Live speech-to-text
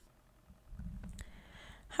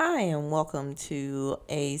Hi, and welcome to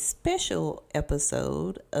a special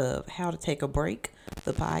episode of How to Take a Break,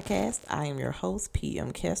 the podcast. I am your host,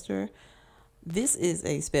 P.M. Kester. This is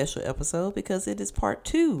a special episode because it is part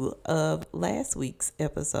 2 of last week's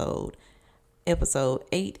episode. Episode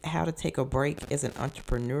 8, How to Take a Break as an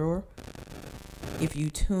Entrepreneur. If you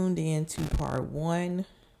tuned in to part 1,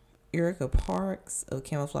 Erica Parks of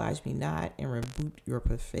Camouflage Me Not and Reboot Your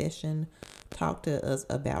Profession talked to us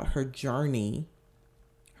about her journey,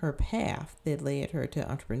 her path that led her to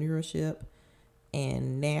entrepreneurship.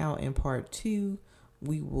 And now in part 2,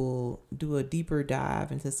 we will do a deeper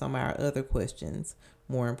dive into some of our other questions.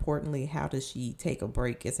 More importantly, how does she take a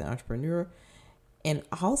break as an entrepreneur? And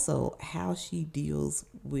also how she deals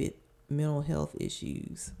with mental health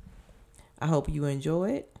issues. I hope you enjoy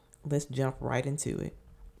it. Let's jump right into it.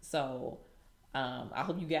 So I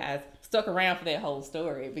hope you guys stuck around for that whole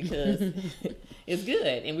story because it's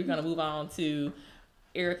good. And we're going to move on to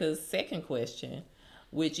Erica's second question,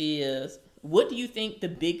 which is, what do you think the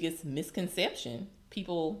biggest misconception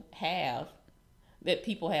people have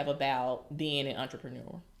about being an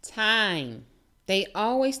entrepreneur? Time. They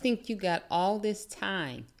always think you got all this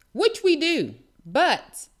time, which we do,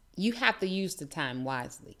 but you have to use the time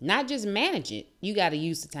wisely. Not just manage it, you got to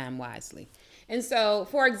use the time wisely. And so,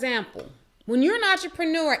 for example, when you're an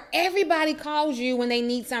entrepreneur, everybody calls you when they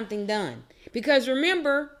need something done. Because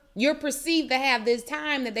remember, you're perceived to have this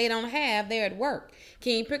time that they don't have. They're at work.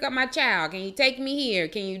 Can you pick up my child? Can you take me here?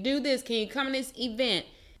 Can you do this? Can you come to this event?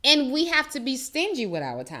 And we have to be stingy with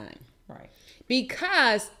our time. Right.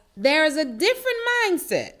 Because there's a different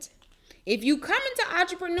mindset. If you come into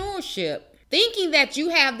entrepreneurship thinking that you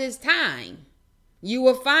have this time, you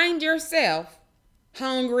will find yourself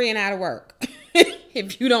hungry and out of work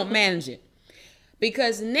if you don't manage it.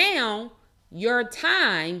 Because now your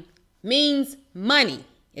time means money.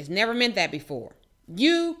 It's never meant that before.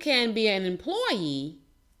 You can be an employee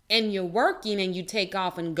and you're working and you take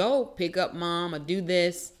off and go pick up mom or do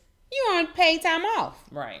this. You aren't paid time off.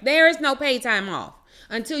 Right. There is no paid time off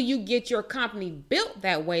until you get your company built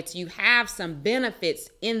that way so you have some benefits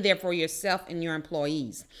in there for yourself and your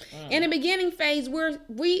employees. In the beginning phase,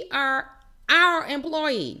 we are our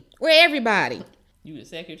employee. We're everybody. You the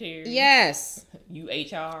secretary? Yes. You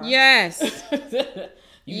HR? Yes.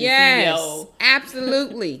 You yes, the CEO?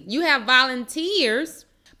 Absolutely. You have volunteers,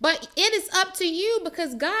 but it is up to you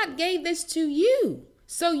because God gave this to you.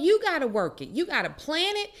 So you got to work it. You got to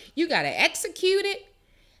plan it. You got to execute it.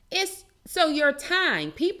 So your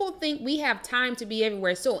time, people think we have time to be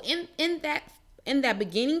everywhere. So in that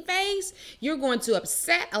beginning phase, you're going to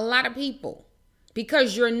upset a lot of people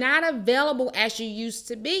because you're not available as you used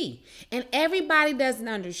to be. And everybody doesn't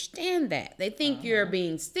understand that. They think you're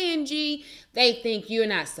being stingy. They think you're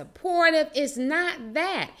not supportive. It's not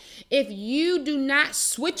that. If you do not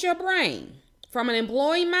switch your brain from an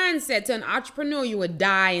employee mindset to an entrepreneur, you would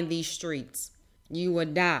die in these streets. You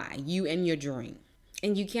would die, you and your dream.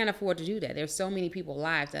 And you can't afford to do that. There's so many people's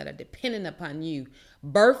lives that are dependent upon you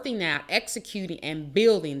birthing out, executing, and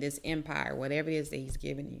building this empire, whatever it is that he's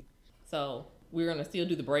given you. So we're going to still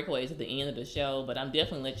do the breakaways at the end of the show, but I'm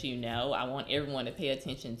definitely let you know, I want everyone to pay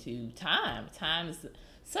attention to time. Time is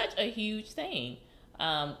such a huge thing.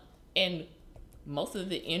 And most of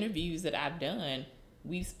the interviews that I've done,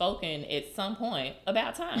 we've spoken at some point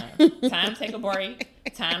about time. Time to take a break,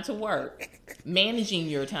 time to work, managing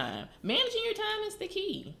your time. Managing your time is the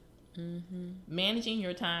key. Mm-hmm. Managing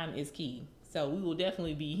your time is key. So we will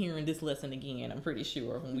definitely be hearing this lesson again, I'm pretty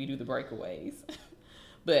sure, when we do the breakaways.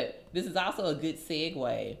 But this is also a good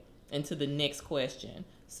segue into the next question.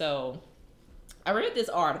 So I read this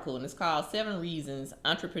article, and it's called 7 Reasons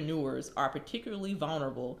Entrepreneurs Are Particularly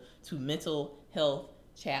Vulnerable to Mental Health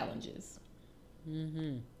Challenges.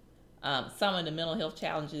 Mm-hmm. Some of the mental health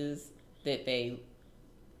challenges that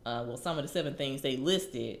some of the 7 things they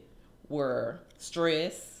listed were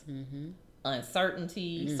stress,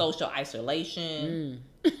 uncertainty, social isolation.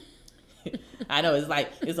 I know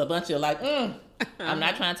it's a bunch of I'm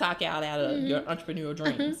not trying to talk out of your entrepreneurial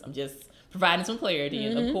dreams. I'm just providing some clarity.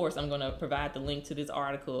 And of course, I'm going to provide the link to this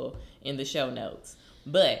article in the show notes.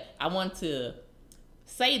 But I want to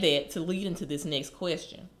say that to lead into this next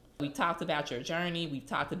question. We talked about your journey. We've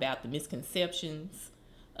talked about the misconceptions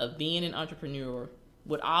of being an entrepreneur.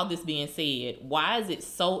 With all this being said, why is it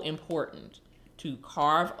so important to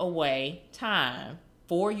carve away time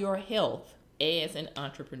for your health as an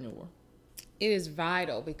entrepreneur? It is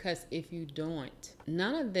vital because if you don't,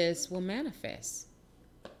 none of this will manifest.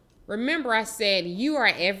 Remember, I said you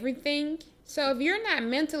are everything. So if you're not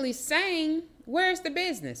mentally sane, where's the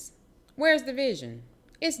business? Where's the vision?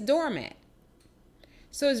 It's doormat.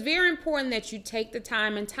 So it's very important that you take the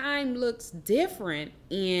time, and time looks different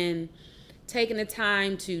in taking the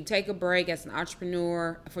time to take a break as an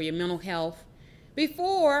entrepreneur for your mental health.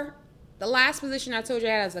 Before, the last position I told you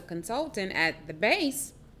I had as a consultant at the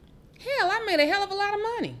base, hell, I made a hell of a lot of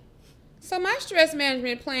money. So my stress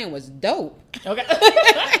management plan was dope. Okay.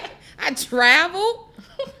 I traveled.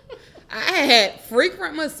 I had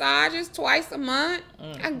frequent massages twice a month.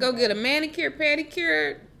 I can go get a manicure,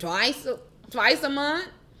 pedicure twice a month.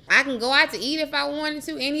 I can go out to eat if I wanted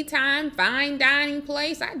to anytime. Fine dining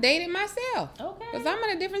place. I dated myself. Okay. Because I'm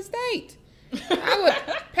in a different state. I would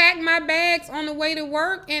pack my bags on the way to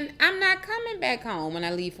work, and I'm not coming back home when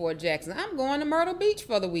I leave Fort Jackson. I'm going to Myrtle Beach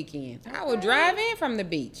for the weekend. I would drive in from the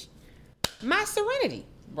beach. My serenity.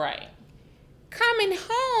 Right. Coming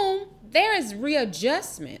home, there is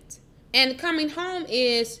readjustment. And coming home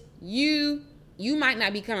is you might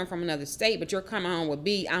not be coming from another state, but you're coming home with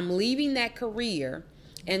B. I'm leaving that career,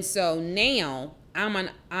 and so now I'm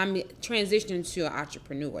transitioning to an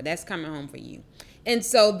entrepreneur. That's coming home for you. And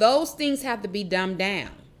so those things have to be dumbed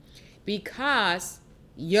down because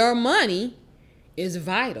your money is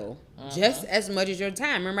vital just as much as your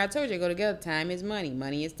time. Remember I told you, go together. Time is money.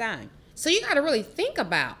 Money is time. So you got to really think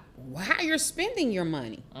about how you're spending your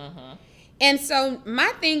money. And so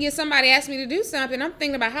my thing is, somebody asked me to do something, I'm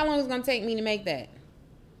thinking about how long it's going to take me to make that.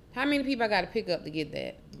 How many people I got to pick up to get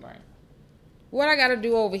that? Right. What I got to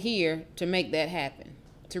do over here to make that happen,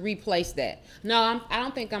 to replace that? No, I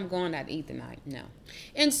don't think I'm going out to eat tonight. No.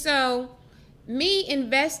 And so me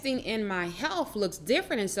investing in my health looks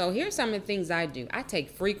different. And so here's some of the things I do. I take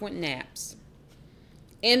frequent naps.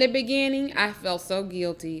 In the beginning, I felt so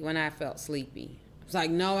guilty when I felt sleepy. It's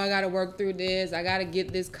like, no, I got to work through this. I got to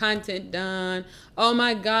get this content done. Oh,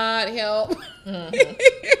 my God, help.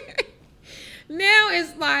 Now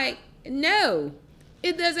it's like, no.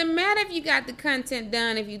 It doesn't matter if you got the content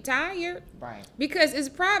done if you're tired. Right. Because it's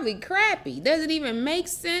probably crappy. Does it even make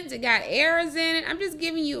sense? It got errors in it. I'm just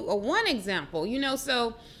giving you one example.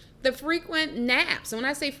 So the frequent naps. When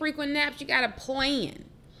I say frequent naps, you got to plan.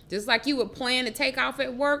 Just like you would plan to take off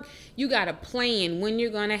at work, you got to plan when you're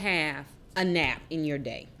going to have a nap in your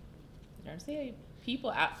day. People,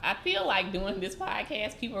 I feel like doing this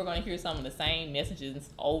podcast, people are going to hear some of the same messages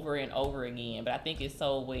over and over again, but I think it's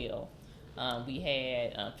so well. We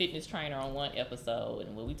had a fitness trainer on one episode,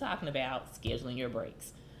 and we talking about scheduling your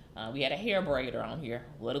breaks. We had a hair braider on here.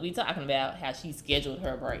 What are we talking about? How she scheduled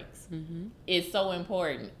her breaks. It's so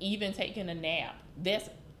important. Even taking a nap. That's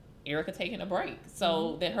Erica taking a break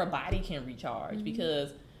so that her body can recharge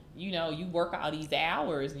because, you work all these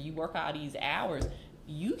hours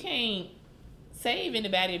you can't save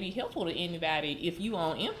anybody or be helpful to anybody if you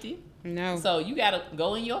on empty. No. So you got to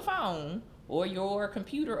go in your phone or your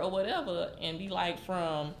computer or whatever and be like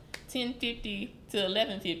from 10:50 to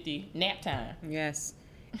 11:50 nap time. Yes.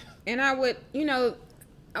 And I would,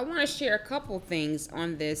 I want to share a couple things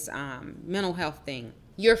on this mental health thing.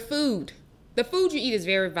 Your food. The food you eat is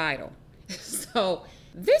very vital. So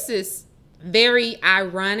this is very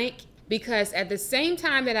ironic because at the same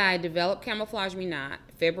time that I developed Camouflage Me Not,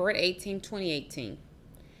 February 18, 2018,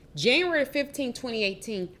 January 15,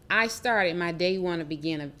 2018, I started my day one of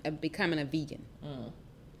becoming a vegan.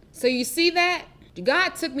 So you see that?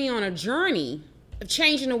 God took me on a journey of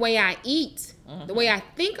changing the way I eat, the way I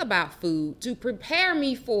think about food to prepare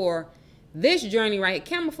me for this journey right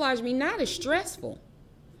here. Camouflage Me Not is stressful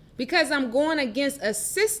because I'm going against a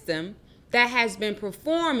system that has been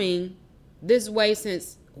performing this way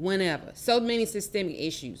since whenever. So many systemic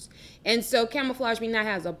issues. And so Camouflage Me Not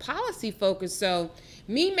has a policy focus. So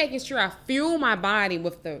me making sure I fuel my body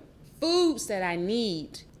with the foods that I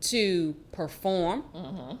need to perform.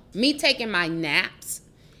 Me taking my naps.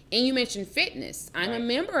 And you mentioned fitness. I'm a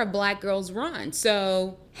member of Black Girls Run.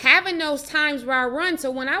 So having those times where I run. So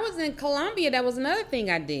when I was in Colombia, that was another thing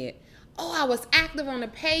I did. I was active on the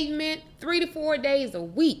pavement 3 to 4 days a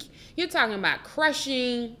week. You're talking about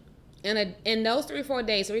crushing in those 3 or 4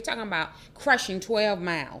 days. So we're talking about crushing 12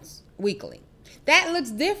 miles weekly. That looks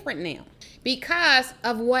different now because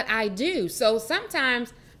of what I do. So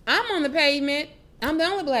sometimes I'm on the pavement. I'm the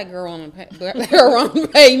only black girl on the pavement. You're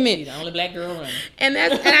the only black girl running. And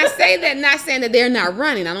I say that not saying that they're not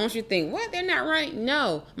running. I don't want you to think, what? They're not running?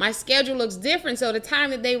 No. My schedule looks different. So the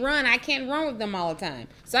time that they run, I can't run with them all the time.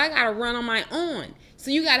 So I got to run on my own.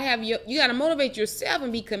 So you got to motivate yourself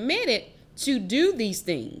and be committed to do these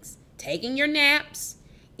things. Taking your naps,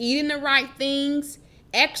 eating the right things,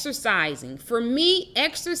 exercising. For me,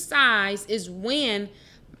 exercise is when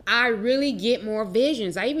I really get more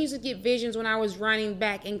visions. I even used to get visions when I was running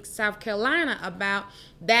back in South Carolina about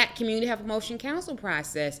that community health promotion council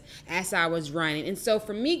process as I was running. And so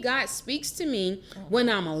for me, God speaks to me when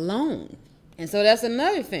I'm alone. And so that's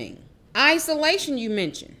another thing. Isolation you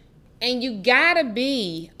mentioned. And you gotta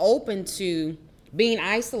be open to being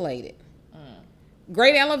isolated.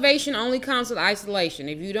 Great elevation only comes with isolation.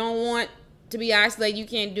 If you don't want to be isolated, you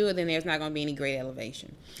can't do it, then there's not going to be any great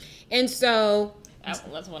elevation. And so I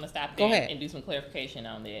just want to stop Go there ahead. and do some clarification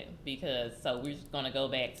on that, because so we're just going to go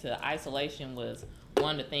back to isolation was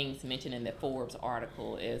one of the things mentioned in the Forbes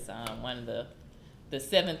article is one of the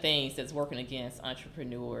 7 things that's working against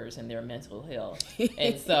entrepreneurs and their mental health.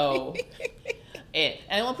 And so and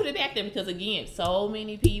I want to put it back there because, again, so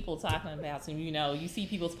many people talking about, so, you know, you see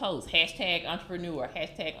people's posts, hashtag entrepreneur.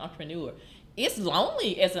 It's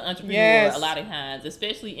lonely as an entrepreneur Yes. a lot of times,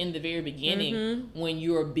 especially in the very beginning when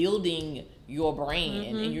you're building your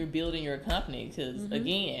brand and you're building your company. Because,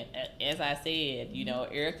 again, as I said, you know,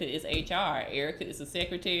 Erica is HR. Erica is a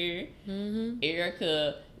secretary.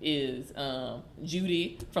 Erica is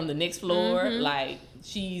Judy from the next floor. Like,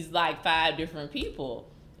 she's like 5 different people.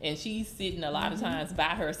 And she's sitting a lot of times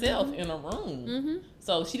by herself in a room.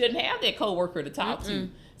 So she doesn't have that coworker to talk to.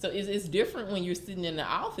 So it's different when you're sitting in the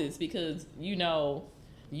office because, you know,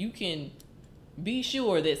 you can be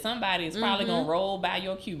sure that somebody is probably going to roll by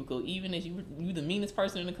your cubicle, even if you the meanest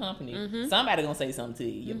person in the company. Somebody going to say something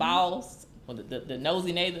to you. Your boss, or the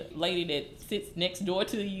nosy lady that sits next door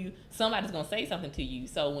to you, somebody's going to say something to you.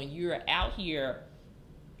 So when you're out here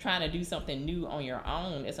trying to do something new on your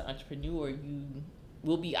own as an entrepreneur, you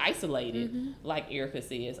will be isolated, like Erica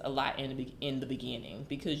says, a lot in the beginning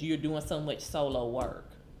because you're doing so much solo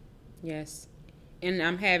work. Yes. And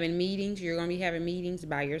I'm having meetings. You're going to be having meetings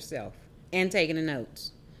by yourself and taking the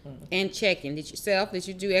notes and checking. Did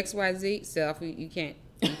you do XYZ? Self, you can't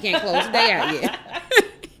close the day out yet.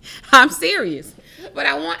 I'm serious. But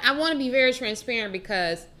I want to be very transparent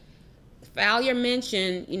because Fowler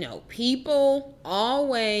mentioned, you know, people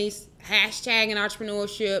always hashtagging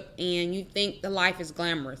entrepreneurship and you think the life is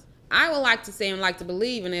glamorous. I would like to say and like to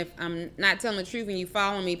believe, and if I'm not telling the truth and you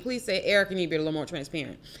follow me, please say, Eric, you need to be a little more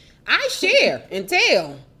transparent. I share and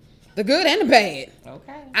tell the good and the bad.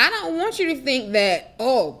 Okay. I don't want you to think that,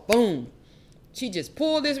 oh, boom, she just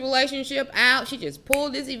pulled this relationship out. She just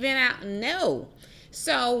pulled this event out. No.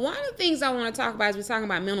 So one of the things I want to talk about as we're talking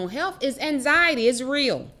about mental health is anxiety. It's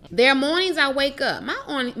real. There are mornings I wake up.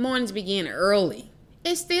 My mornings begin early.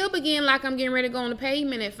 It still begin like I'm getting ready to go on the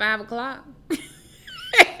pavement at 5 o'clock.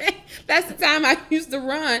 That's the time I used to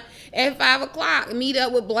run at 5 o'clock. Meet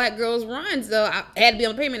up with Black Girls Run. So I had to be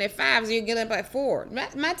on the pavement at 5, so you get up at 4.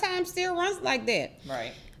 My time still runs like that.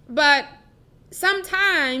 Right. But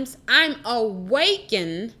sometimes I'm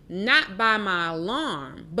awakened not by my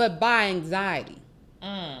alarm, but by anxiety.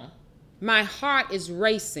 My heart is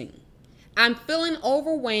racing. I'm feeling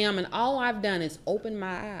overwhelmed, and all I've done is open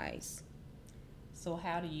my eyes. So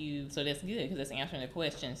so that's good because that's answering the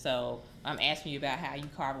question. So I'm asking you about how you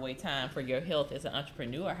carve away time for your health as an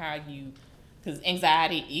entrepreneur. Because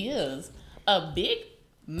anxiety is a big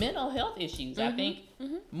mental health issue. I think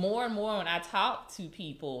more and more when I talk to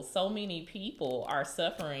people, so many people are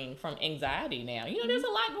suffering from anxiety now. You know, there's a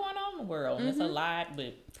lot going on in the world, and there's a lot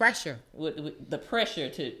with Pressure. with the pressure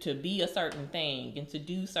to be a certain thing and to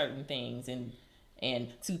do certain things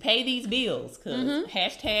and to pay these bills because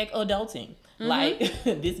hashtag adulting. Like,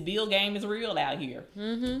 this bill game is real out here.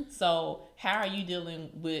 So how are you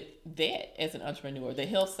dealing with that as an entrepreneur, the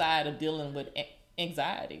health side of dealing with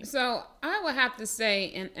anxiety? So I would have to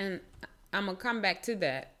say, and I'm going to come back to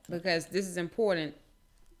that because this is important,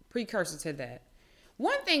 precursor to that.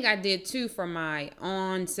 One thing I did, too, for my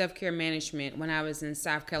own self-care management when I was in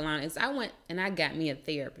South Carolina is I went and I got me a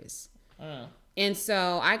therapist. And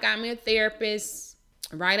so I got me a therapist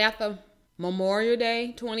right after Memorial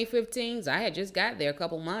Day 2015. So I had just got there a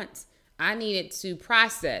couple months. I needed to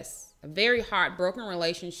process a very heartbroken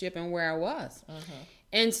relationship and where I was.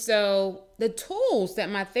 And so the tools that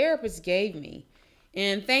my therapist gave me,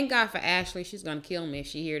 and thank God for Ashley. She's going to kill me if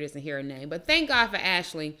she hears this and hear her name. But thank God for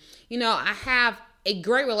Ashley. You know, I have a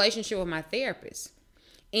great relationship with my therapist.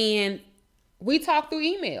 And we talk through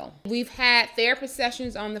email. We've had therapist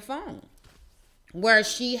sessions on the phone where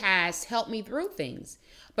she has helped me through things.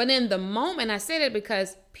 But in the moment, I said it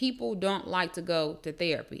because people don't like to go to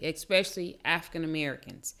therapy, especially African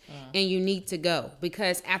Americans. And you need to go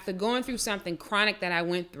because after going through something chronic that I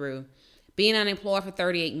went through, being unemployed for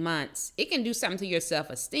 38 months, it can do something to your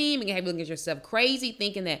self-esteem. It can have you look at yourself crazy,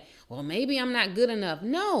 thinking that, well, maybe I'm not good enough.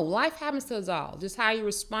 No, life happens to us all. Just how you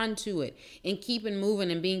respond to it and keeping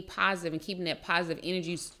moving and being positive and keeping that positive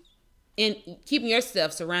energy and keeping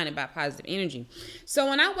yourself surrounded by positive energy. So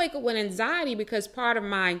when I wake up with anxiety, because part of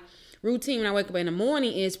my routine when I wake up in the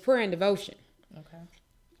morning is prayer and devotion. Okay.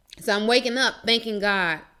 So I'm waking up thanking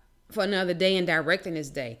God for another day and directing this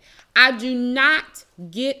day. I do not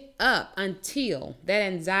get up until that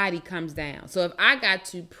anxiety comes down. So if I got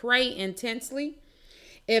to pray intensely,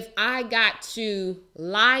 if I got to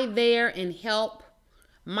lie there and help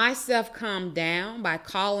myself calm down by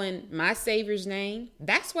calling my Savior's name,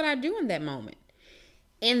 that's what I do in that moment.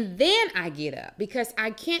 And then I get up because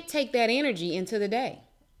I can't take that energy into the day.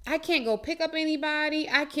 I can't go pick up anybody.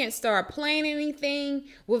 I can't start playing anything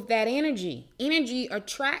with that energy. Energy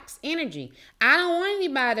attracts energy. I don't want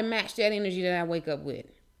anybody to match that energy that I wake up with.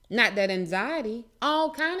 Not that anxiety. All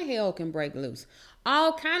kind of hell can break loose.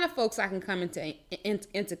 All kind of folks I can come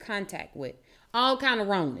into contact with. All kind of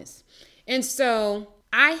wrongness. And so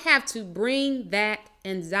I have to bring that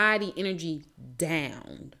anxiety energy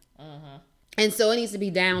down. And so it needs to be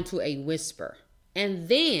down to a whisper. And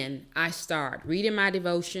then I start reading my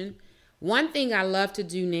devotion. One thing I love to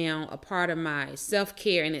do now, a part of my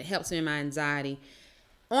self-care, and it helps me in my anxiety,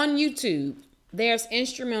 on YouTube, there's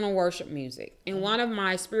instrumental worship music. And one of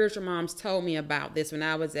my spiritual moms told me about this when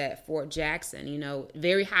I was at Fort Jackson. You know,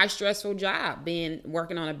 very high stressful job,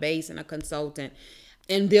 working on a base and a consultant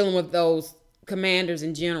and dealing with those commanders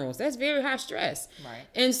and generals. That's very high stress. Right.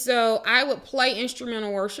 And so I would play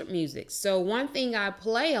instrumental worship music. So one thing I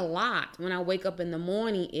play a lot when I wake up in the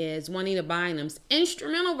morning is Juanita Bynum's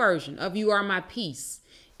instrumental version of You Are My Peace.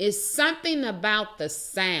 It's something about the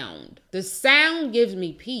sound. The sound gives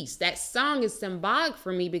me peace. That song is symbolic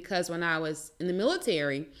for me because when I was in the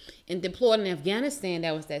military and deployed in Afghanistan,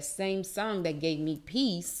 that was that same song that gave me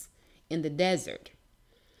peace in the desert.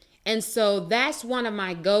 And so that's one of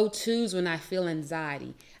my go-tos when I feel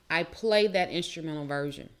anxiety. I play that instrumental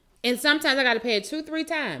version. And sometimes I got to play it 2-3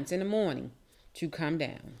 times in the morning to come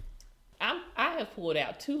down. I have pulled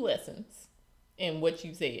out 2 lessons in what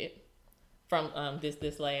you said from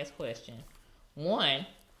this last question. One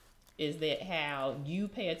is that how you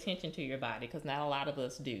pay attention to your body, because not a lot of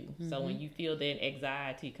us do. Mm-hmm. So when you feel that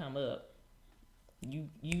anxiety come up, you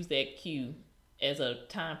use that cue as a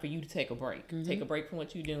time for you to take a break. Mm-hmm. Take a break from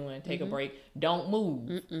what you're doing. Take a break. Don't move.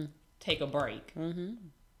 Mm-mm. Take a break. Mm-hmm.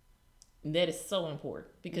 That is so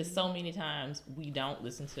important because so many times we don't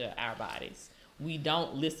listen to our bodies. We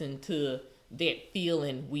don't listen to that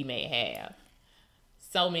feeling we may have.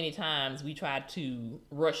 So many times we try to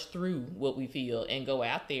rush through what we feel and go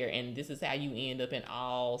out there, and this is how you end up in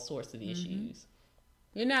all sorts of issues.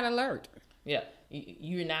 You're not alert. Yeah,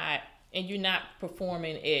 you're not, and you're not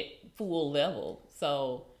performing at full level.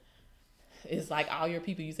 So it's like all your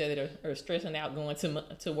people you said that are stressing out going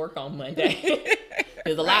to work on Monday.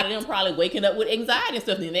 There's a lot of them probably waking up with anxiety and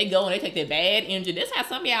stuff. Then they go and they take that bad energy. That's how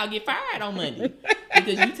some of y'all get fired on Monday.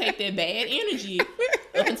 Because you take that bad energy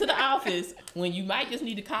up into the office when you might just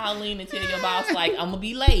need to call in and tell your boss, like, I'm going to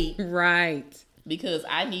be late. Right. Because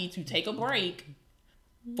I need to take a break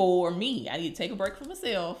for me. I need to take a break for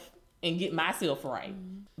myself and get myself right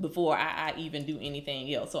before I even do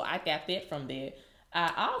anything else. So I got that from there.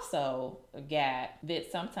 I also got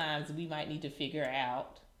that sometimes we might need to figure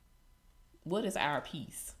out what is our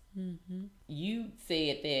peace. Mm-hmm. You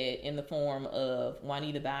said that in the form of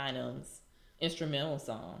Juanita Bynum's instrumental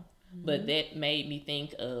song, but that made me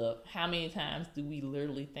think of how many times do we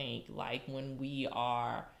literally think, like when we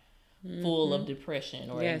are full of depression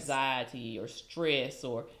or anxiety or stress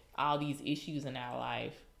or all these issues in our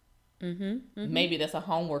life. Maybe that's a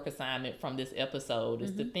homework assignment from this episode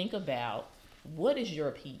is to think about, what is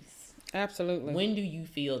your peace? Absolutely. When do you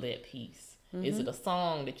feel that peace? Is it a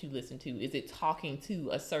song that you listen to? Is it talking to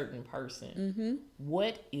a certain person?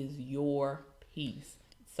 What is your peace?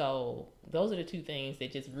 So those are the 2 things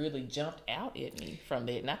that just really jumped out at me from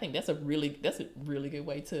that, and I think that's a really good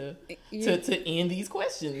way to end these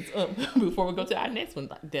questions before we go to our next one.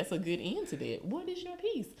 That's a good end to that. What is your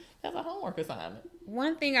peace? That's a homework assignment.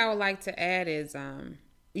 One thing I would like to add is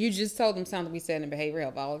you just told them something we said in behavioral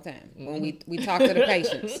health all the time when we talk to the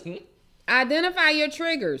patients. Identify your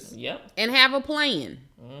triggers and have a plan.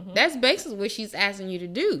 That's basically what she's asking you to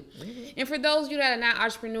do. And for those of you that are not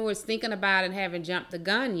entrepreneurs thinking about it and haven't jumped the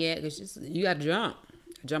gun yet, it's just, you got to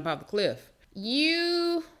jump off the cliff.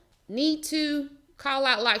 You need to call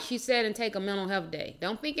out, like she said, and take a mental health day.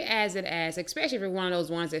 Don't think it as, especially if you're one of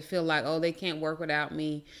those ones that feel like, oh, they can't work without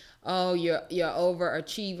me. Oh, you're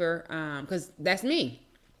overachiever. Because that's me.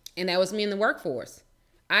 And that was me in the workforce.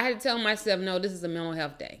 I had to tell myself, no, this is a mental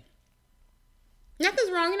health day.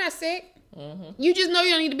 Nothing's wrong. You're not sick. You just know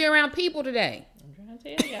you don't need to be around people today. I'm trying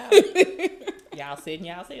to tell y'all. Y'all setting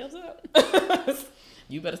yourselves up.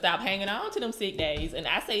 You better stop hanging on to them sick days. And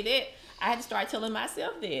I say that, I had to start telling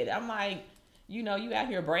myself that. I'm like, you out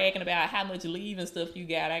here bragging about how much leave and stuff you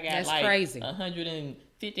got. I got That's like crazy.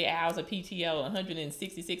 150 hours of PTO,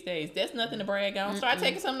 166 days. That's nothing to brag on. Start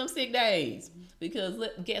taking some of them sick days. Because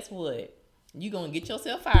guess what? You're going to get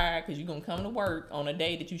yourself fired because you're going to come to work on a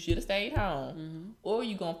day that you should have stayed home. Or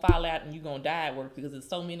you're going to fall out and you're going to die at work because there's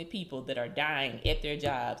so many people that are dying at their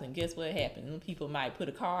jobs. And guess what happens? Them people might put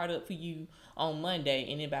a card up for you on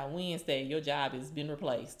Monday, and then by Wednesday, your job has been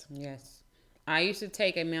replaced. Yes. I used to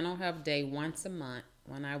take a mental health day once a month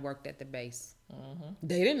when I worked at the base.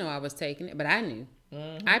 They didn't know I was taking it, but I knew.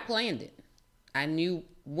 I planned it. I knew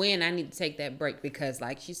when I needed to take that break because,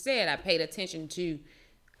 like she said, I paid attention to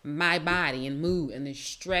my body and mood and the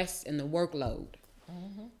stress and the workload.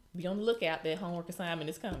 Be on the lookout. That homework assignment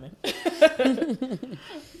is coming.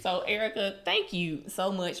 So, Erica, thank you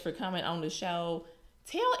so much for coming on the show.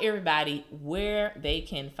 Tell everybody where they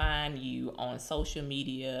can find you on social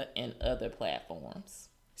media and other platforms.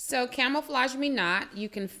 So, Camouflage Me Not, you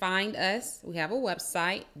can find us. We have a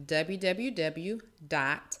website,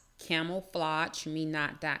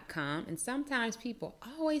 www.camouflagemenot.com. And sometimes people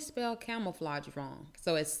always spell camouflage wrong.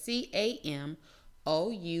 So, it's CAMOUFLAGE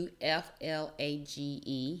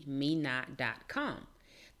menot.com.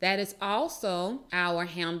 That is also our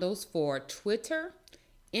handles for Twitter,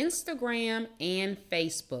 Instagram, and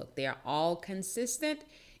Facebook. They are all consistent.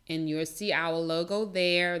 And you'll see our logo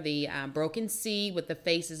there, the broken C with the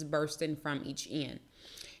faces bursting from each end,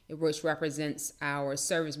 which represents our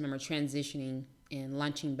service member transitioning and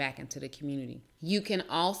launching back into the community. You can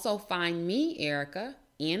also find me, Erica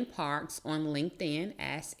N. Parks, on LinkedIn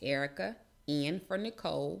as Erica N for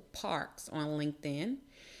Nicole Parks on LinkedIn.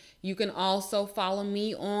 You can also follow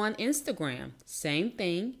me on Instagram. Same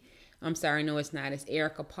thing. I'm sorry, no, it's not. It's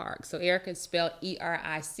Erica Parks. So Erica is spelled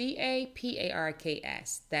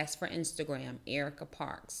ERICAPARKS. That's for Instagram, Erica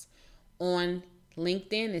Parks. On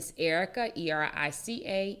LinkedIn, it's Erica,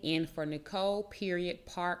 ERICA, N for Nicole, period,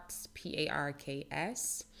 Parks,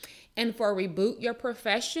 PARKS. And for Reboot Your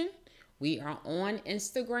Profession, we are on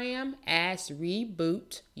Instagram as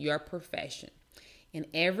Reboot Your Profession. And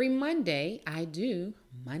every Monday, I do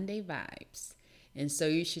Monday Vibes. And so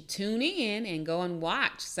you should tune in and go and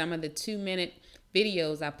watch some of the 2-minute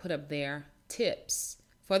videos I put up there, tips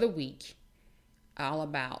for the week, all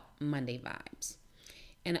about Monday Vibes.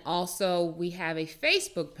 And also we have a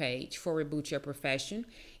Facebook page for Reboot Your Profession.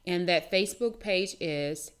 And that Facebook page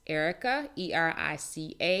is Erica,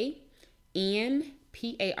 ERICA,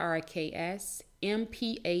 NPARKS,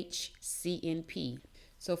 MPHCNP.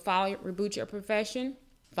 So follow Reboot Your Profession.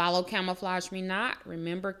 Follow Camouflage Me Not.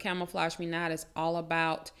 Remember, Camouflage Me Not is all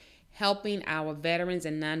about helping our veterans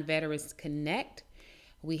and non-veterans connect.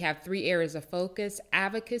 We have 3 areas of focus: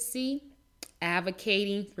 advocacy,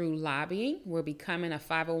 advocating through lobbying. We're becoming a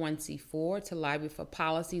 501c4 to lobby for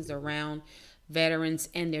policies around veterans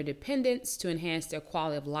and their dependents to enhance their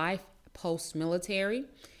quality of life post-military.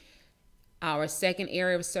 Our second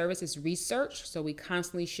area of service is research. So we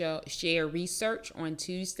constantly share research on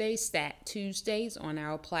Tuesdays, Stat Tuesdays, on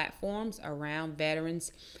our platforms around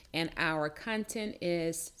veterans. And our content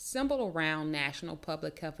is centered around national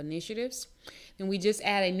public health initiatives. And we just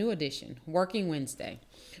add a new edition, Working Wednesday,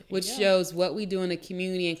 which shows what we do in the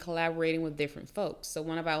community and collaborating with different folks. So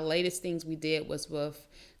one of our latest things we did was with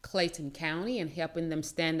Clayton County and helping them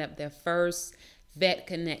stand up their first Vet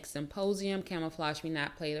Connect Symposium. Camouflage Me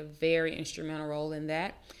Not played a very instrumental role in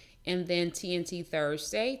that. And then TNT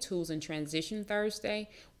Thursday, Tools in Transition Thursday,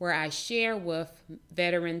 where I share with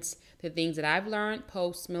veterans the things that I've learned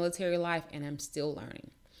post-military life and I'm still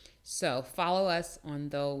learning. So follow us on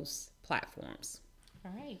those platforms.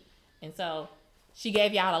 All right. And so she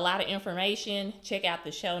gave y'all a lot of information. Check out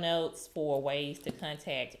the show notes for ways to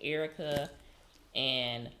contact Erica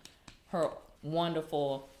and her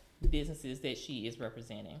wonderful businesses that she is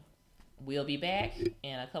representing. We'll be back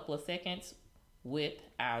in a couple of seconds with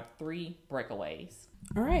our 3 breakaways.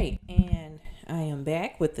 All right, and I am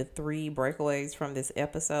back with the 3 breakaways from this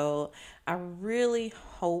episode. I really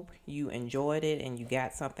hope you enjoyed it and you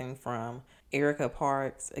got something from Erica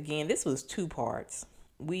Parks. Again, this was 2 parts.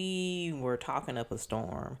 We were talking up a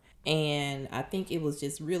storm, and I think it was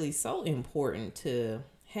just really so important to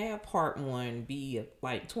have part 1 be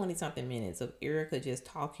like 20 something minutes of Erica just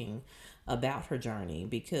talking about her journey,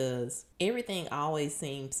 because everything always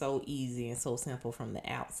seems so easy and so simple from the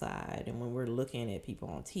outside. And when we're looking at people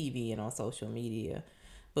on TV and on social media,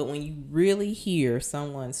 But when you really hear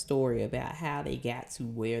someone's story about how they got to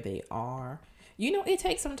where they are, it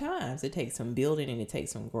takes some time. It takes some building and it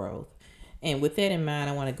takes some growth. And with that in mind,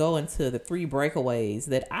 I want to go into the 3 breakaways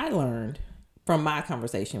that I learned from my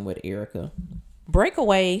conversation with Erica.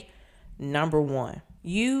 Breakaway number 1,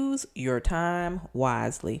 use your time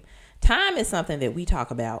wisely. Time is something that we talk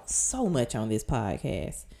about so much on this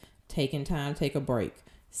podcast. Taking time, take a break.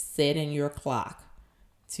 Setting your clock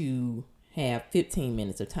to have 15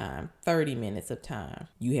 minutes of time, 30 minutes of time.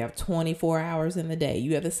 You have 24 hours in the day.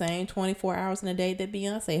 You have the same 24 hours in a day that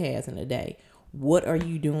Beyonce has in a day. What are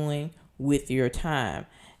you doing with your time?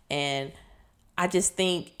 And I just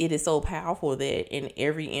think it is so powerful that in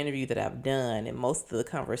every interview that I've done and most of the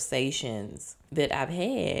conversations that I've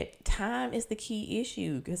had, time is the key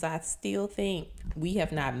issue, because I still think we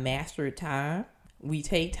have not mastered time. We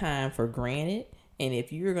take time for granted. And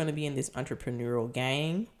if you're going to be in this entrepreneurial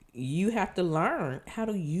game, you have to learn how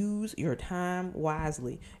to use your time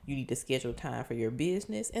wisely. You need to schedule time for your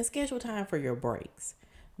business and schedule time for your breaks,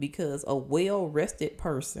 because a well-rested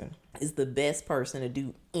person is the best person to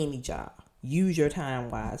do any job. Use your time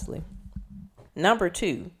wisely. Number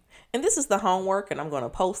 2, and this is the homework, and I'm going to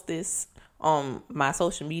post this on my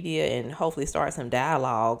social media and hopefully start some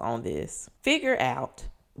dialogue on this. Figure out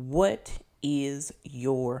what is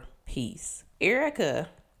your peace. Erica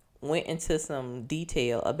went into some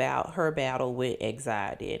detail about her battle with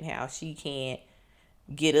anxiety and how she can't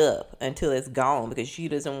get up until it's gone because she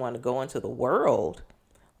doesn't want to go into the world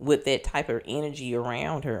with that type of energy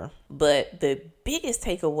around her. But the biggest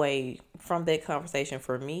takeaway from that conversation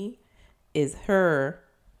for me is her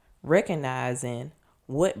recognizing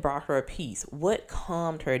what brought her peace, what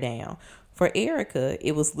calmed her down. For Erica,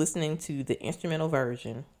 it was listening to the instrumental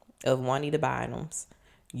version of Juanita Bynum's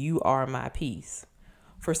You Are My Peace.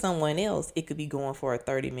 For someone else, it could be going for a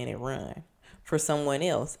 30-minute run. For someone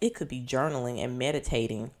else, it could be journaling and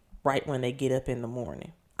meditating right when they get up in the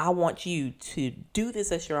morning. I want you to do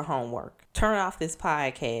this as your homework. Turn off this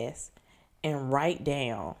podcast and write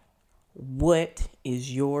down what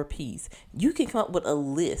is your peace. You can come up with a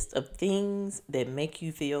list of things that make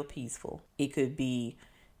you feel peaceful. It could be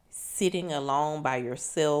sitting alone by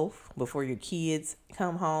yourself before your kids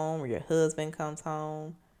come home or your husband comes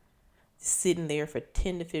home. Sitting there for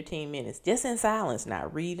 10 to 15 minutes, just in silence,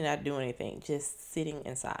 not reading, not doing anything, just sitting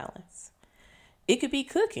in silence. It could be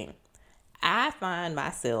cooking. I find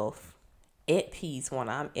myself at peace when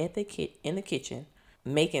I'm in the kitchen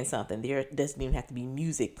making something. There doesn't even have to be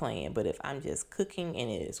music playing, but if I'm just cooking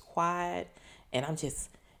and it is quiet and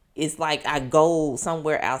it's like I go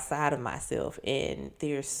somewhere outside of myself and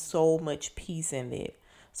there's so much peace in it.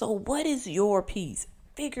 So what is your peace?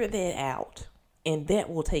 Figure that out. And that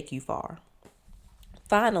will take you far.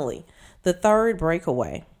 Finally, the 3rd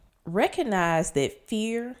breakaway. Recognize that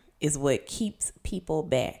fear is what keeps people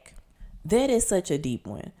back. That is such a deep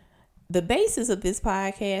one. The basis of this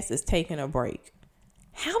podcast is taking a break.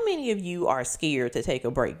 How many of you are scared to take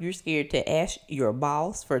a break? You're scared to ask your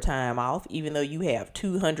boss for time off, even though you have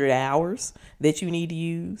 200 hours that you need to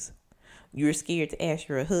use. You're scared to ask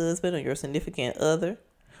your husband or your significant other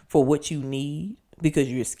for what you need,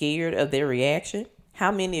 because you're scared of their reaction.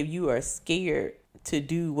 How many of you are scared to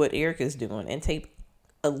do what Erica's doing and take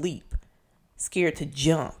a leap? Scared to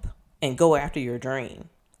jump and go after your dream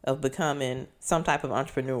of becoming some type of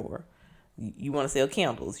entrepreneur. You want to sell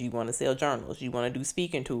candles. You want to sell journals. You want to do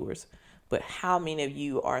speaking tours. But how many of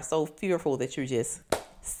you are so fearful that you're just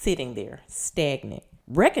sitting there stagnant?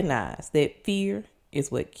 Recognize that fear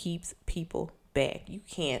is what keeps people back. You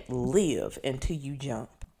can't live until you jump.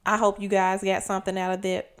 I hope you guys got something out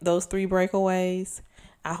of those 3 breakaways.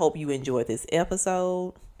 I hope you enjoyed this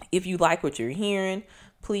episode. If you like what you're hearing,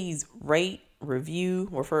 please rate, review,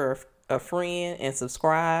 refer a friend, and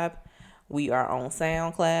subscribe. We are on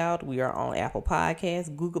SoundCloud. We are on Apple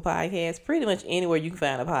Podcasts, Google Podcasts, pretty much anywhere you can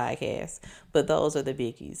find a podcast. But those are the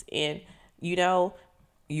biggies. And, your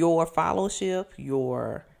followership,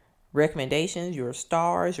 your recommendations, your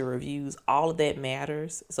stars, your reviews, all of that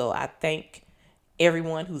matters. So I thank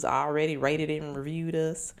everyone who's already rated and reviewed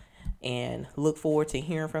us, and look forward to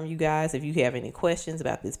hearing from you guys. If you have any questions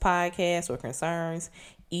about this podcast or concerns,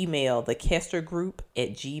 email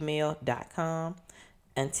thekestergroup@gmail.com.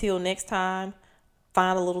 Until next time,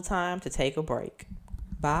 find a little time to take a break.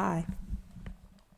 Bye.